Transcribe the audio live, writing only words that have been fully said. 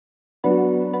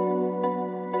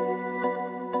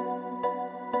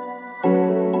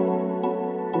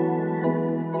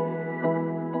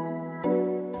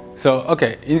So,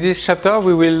 okay, in this chapter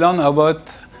we will learn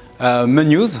about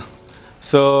menus.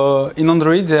 So, in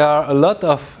Android there are a lot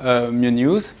of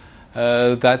menus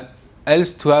that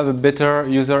helps to have a better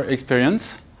user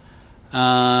experience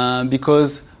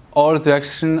because all the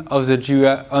action of the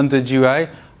GUI on the GUI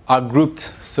are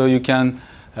grouped, so you can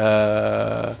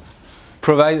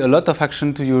provide a lot of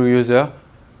action to your user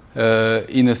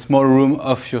in a small room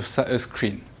of your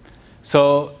screen.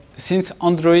 So, since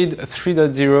Android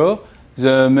 3.0,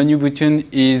 the menu button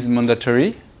is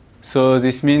mandatory. So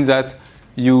this means that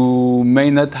you may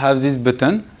not have this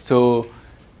button. So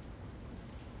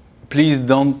please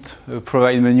don't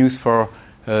provide menus for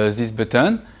this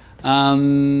button.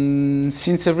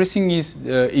 Since everything is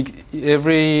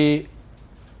every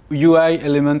UI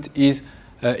element is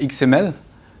XML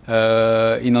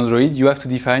in Android, you have to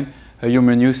define your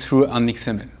menus through an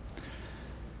XML.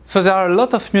 So there are a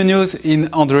lot of menus in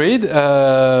Android.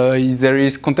 There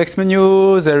is context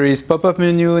menu, there is pop-up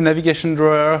menu, navigation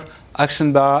drawer,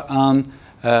 action bar, and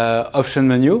option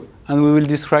menu. And we will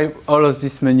describe all of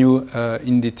this menu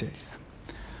in details.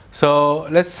 So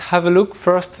let's have a look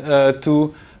first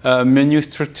to menu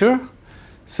structure.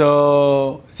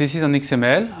 So this is an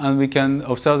XML, and we can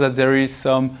observe that there is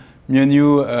some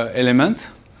menu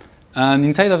element. And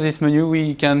inside of this menu,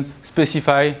 we can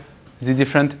specify the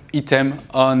different item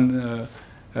on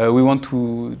we want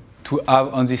to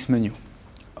have on this menu.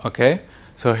 Okay,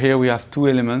 so here we have two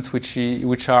elements which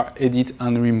are edit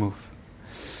and remove.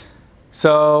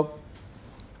 So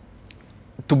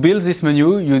to build this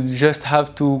menu, you just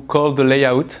have to call the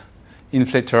layout in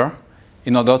Flutter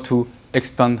in order to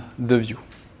expand the view.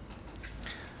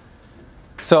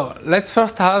 So let's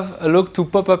first have a look to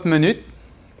pop-up menu.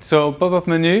 So pop-up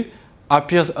menu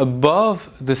appears above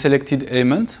the selected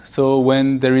element. So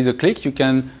when there is a click, you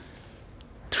can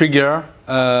trigger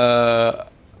the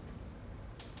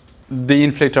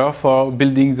inflator for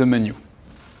building the menu.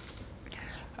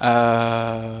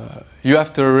 You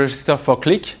have to register for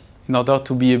click in order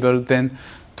to be able then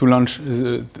to launch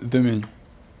the menu.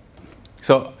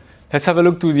 So let's have a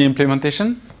look to the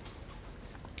implementation.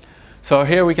 So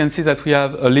here we can see that we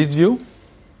have a list view.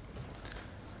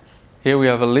 Here we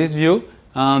have a list view.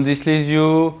 And this list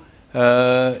view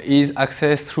is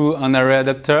accessed through an array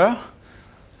adapter.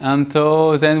 And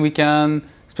so then we can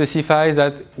specify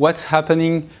that what's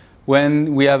happening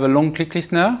when we have a long click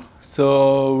listener.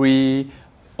 So we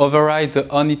override the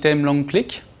on-item long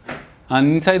click.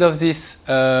 And inside of this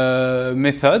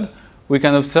method, we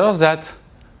can observe that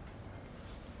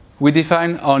we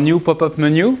define our new pop-up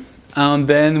menu. And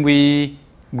then we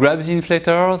grab the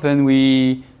inflator. Then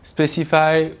we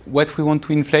specify what we want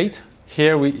to inflate.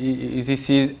 Here, this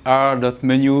is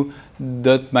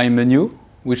r.menu.myMenu,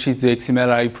 which is the XML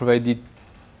I provided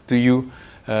to you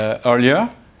earlier.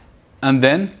 And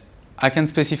then I can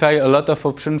specify a lot of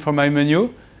options for my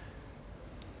menu.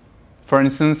 For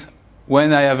instance,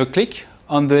 when I have a click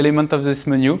on the element of this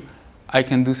menu, I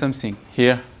can do something.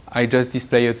 Here, I just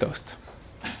display a toast.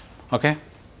 Okay?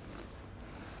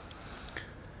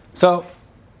 So,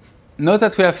 now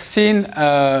that we have seen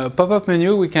pop-up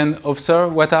menu, we can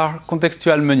observe what are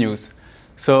contextual menus.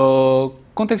 So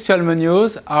contextual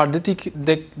menus are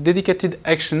dedicated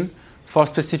action for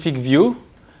specific view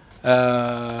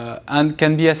and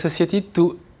can be associated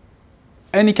to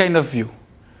any kind of view.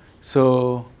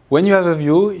 So when you have a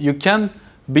view, you can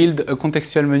build a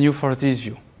contextual menu for this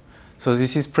view. So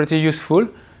this is pretty useful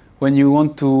when you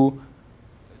want to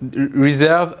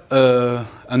reserve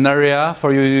an area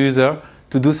for your user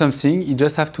to do something. You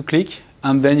just have to click,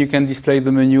 and then you can display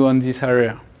the menu on this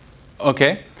area.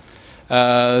 Okay.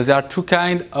 There are two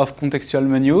kinds of contextual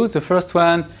menus. The first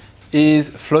one is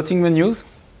floating menus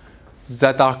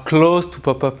that are close to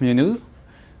pop-up menu,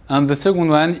 and the second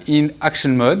one in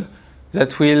action mode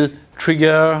that will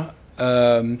trigger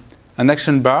an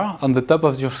action bar on the top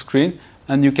of your screen,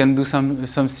 and you can do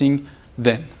something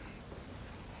then.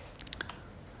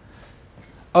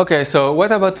 Okay, so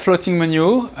what about floating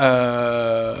menu?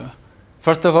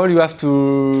 First of all, you have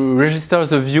to register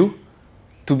the view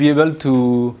to be able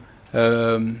to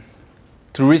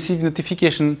receive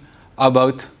notification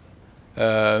about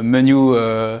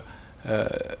menu's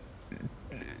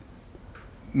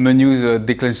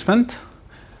declenchment.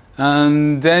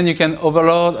 And then you can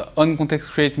overload on context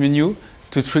create menu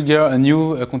to trigger a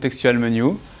new contextual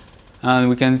menu. And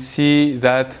we can see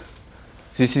that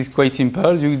this is quite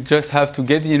simple. You just have to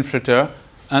get the inflator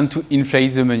and to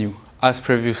inflate the menu as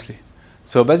previously.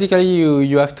 So basically,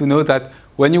 you have to know that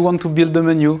when you want to build the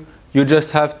menu, you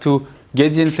just have to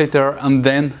get the inflator and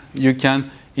then you can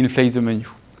inflate the menu.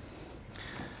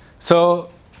 So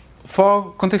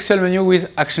for contextual menu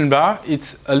with action bar,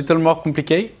 it's a little more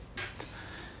complicated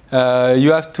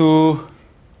you have to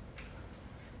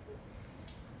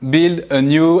build a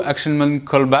new action mode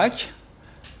callback.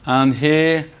 And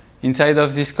here, inside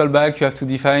of this callback, you have to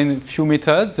define a few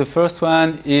methods. The first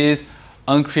one is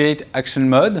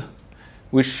onCreateActionMode,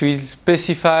 which will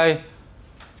specify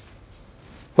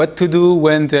what to do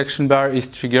when the action bar is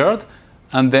triggered.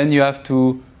 And then you have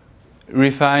to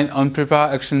refine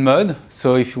onPrepareActionMode.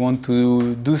 So if you want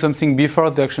to do something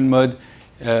before the action mode,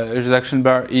 the action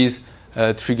bar is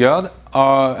triggered,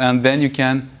 and then you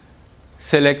can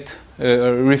select,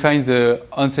 refine the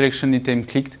onSelection item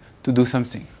clicked to do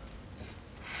something.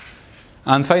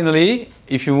 And finally,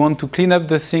 if you want to clean up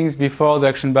the things before the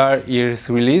action bar is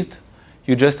released,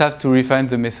 you just have to refine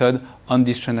the method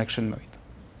onDistrandActionMode.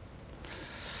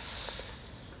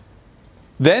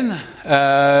 Then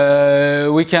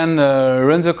we can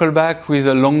run the callback with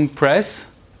a long press.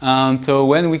 And so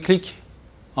when we click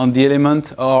on the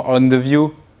element or on the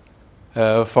view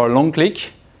for a long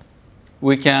click,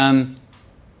 we can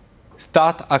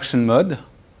start action mode.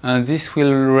 And this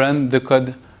will run the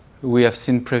code we have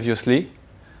seen previously.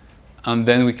 And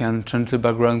then we can change the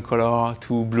background color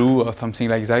to blue or something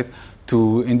like that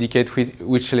to indicate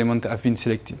which element have been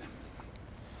selected.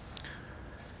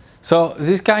 So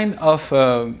this kind of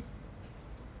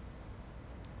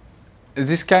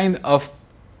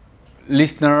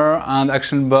listener and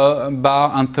action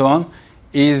bar and so on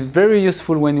is very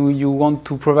useful when you want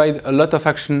to provide a lot of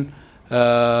action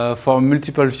for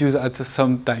multiple views at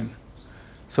some time.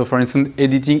 So for instance,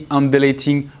 editing and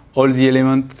deleting all the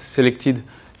elements selected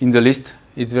in the list,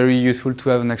 it's very useful to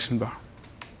have an action bar.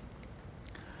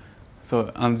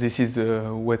 So, and this is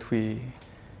what we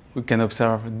can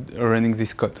observe running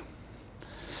this code.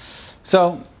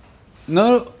 So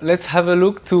now let's have a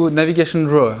look to navigation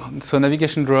drawer. So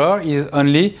navigation drawer is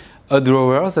only a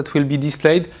drawer that will be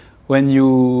displayed when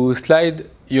you slide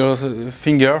your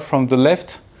finger from the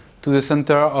left to the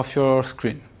center of your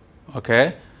screen.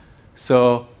 Okay?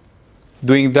 So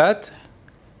doing that,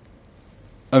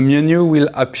 a menu will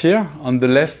appear on the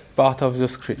left part of the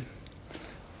screen.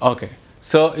 Okay.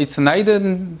 So it's an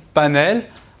hidden panel,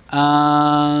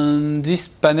 and this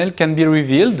panel can be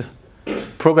revealed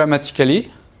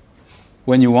programmatically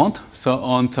when you want, so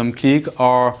on some click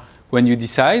or when you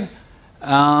decide.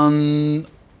 And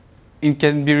it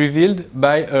can be revealed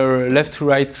by a left to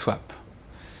right swap.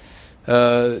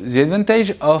 The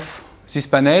advantage of this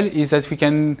panel is that we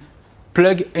can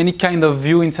plug any kind of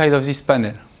view inside of this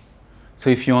panel. So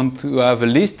if you want to have a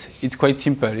list, it's quite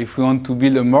simple. If we want to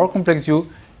build a more complex view,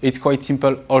 it's quite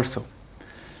simple also.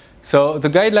 So the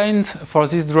guidelines for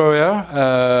this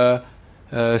drawer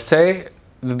say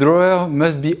the drawer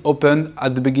must be opened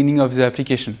at the beginning of the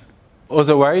application.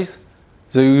 Otherwise,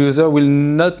 the user will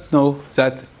not know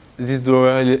that this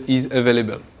drawer is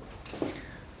available.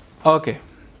 Okay.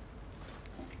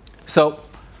 So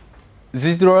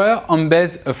this drawer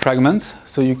embeds a fragment,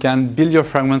 so you can build your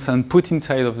fragments and put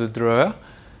inside of the drawer.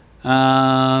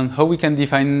 And how we can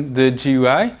define the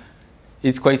GUI?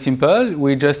 It's quite simple.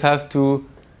 We just have to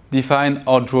define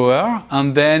our drawer,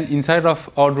 and then inside of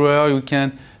our drawer we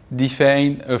can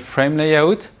define a frame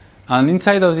layout, and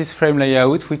inside of this frame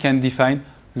layout we can define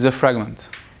the fragment.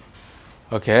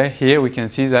 Okay, here we can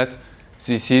see that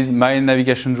this is my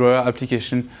navigation drawer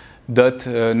application dot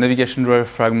navigation drawer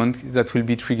fragment that will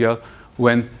be triggered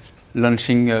when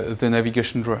launching the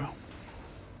navigation drawer.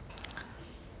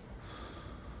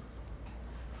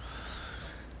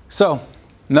 So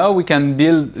now we can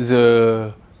build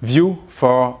the view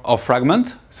for our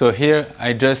fragment. So here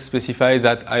I just specify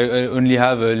that I only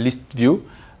have a list view,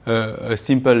 a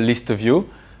simple list view.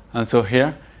 And so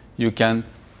here you can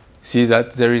see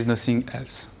that there is nothing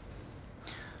else.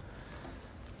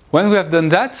 When we have done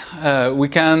that, we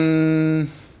can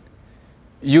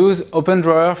use open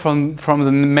drawer from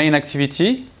the main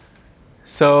activity.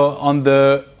 So on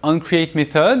the onCreate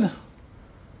method,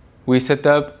 we set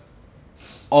up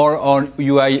all our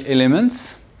UI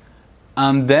elements,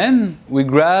 and then we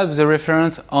grab the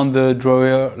reference on the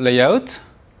drawer layout,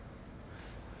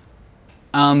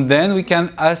 and then we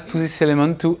can ask to this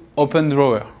element to open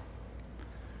drawer.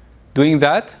 Doing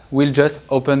that, we'll just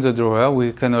open the drawer.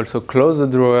 We can also close the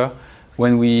drawer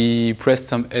when we press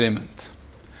some element.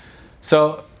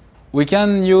 So we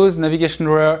can use navigation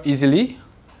drawer easily.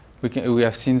 We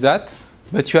have seen that,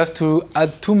 but you have to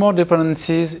add two more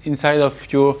dependencies inside of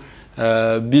your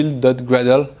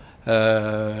build.gradle,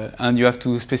 and you have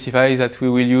to specify that we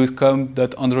will use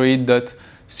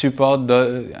com.android.support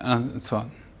and so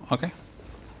on. Okay.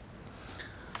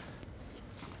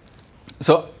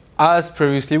 So as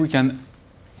previously, we can,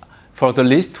 for the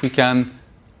list, we can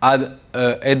add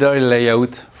a header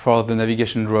layout for the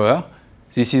navigation drawer.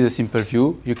 this is a simple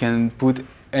view. You can put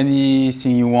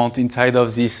anything you want inside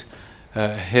of this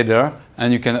header,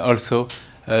 and you can also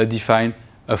define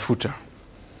a footer.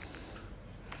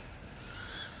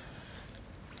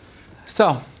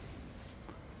 So,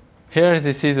 here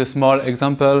this is a small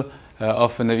example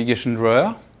of a navigation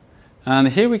drawer. And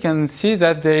here we can see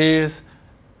that there is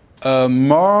a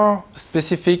more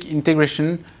specific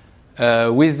integration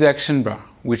with the action bar,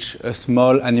 which a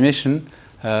small animation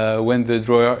when the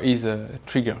drawer is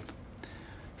triggered.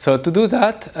 So to do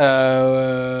that,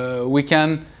 we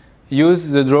can use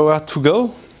the drawer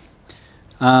toggle,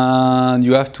 and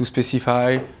you have to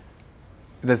specify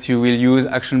that you will use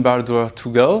action bar drawer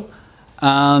toggle.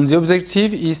 And the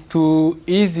objective is to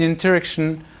ease the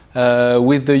interaction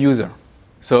with the user.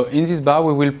 So in this bar,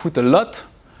 we will put a lot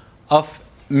of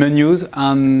menus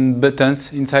and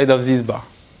buttons inside of this bar.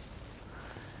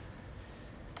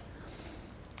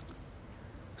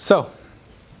 So,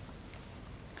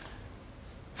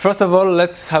 first of all,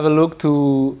 let's have a look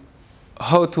to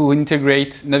how to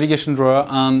integrate navigation drawer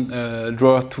and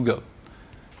drawer toggle.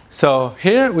 So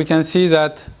here we can see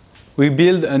that we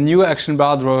build a new action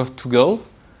bar drawer toggle,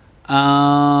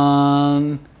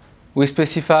 and we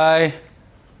specify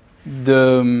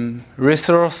the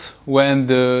resource when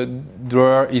the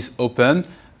drawer is open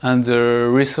and the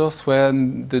resource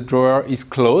when the drawer is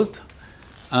closed.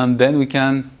 And then we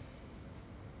can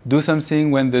do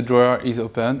something when the drawer is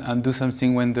open and do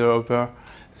something when the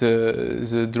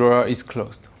drawer is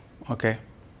closed. Okay.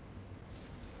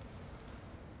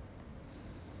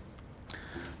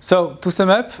 So to sum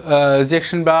up, the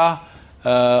action bar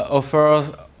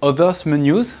offers other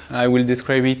menus. I will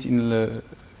describe it in the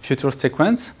future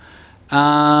sequence.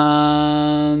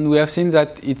 And we have seen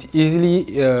that it's easily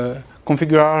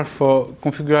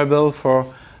configurable for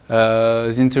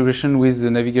the integration with the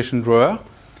navigation drawer.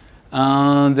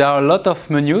 And there are a lot of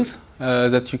menus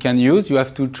that you can use. You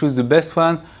have to choose the best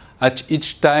one at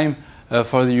each time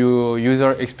for your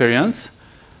user experience.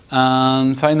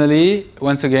 And finally,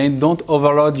 once again, don't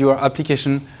overload your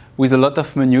application with a lot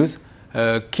of menus.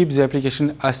 Keep the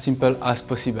application as simple as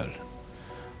possible.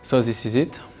 So this is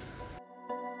it.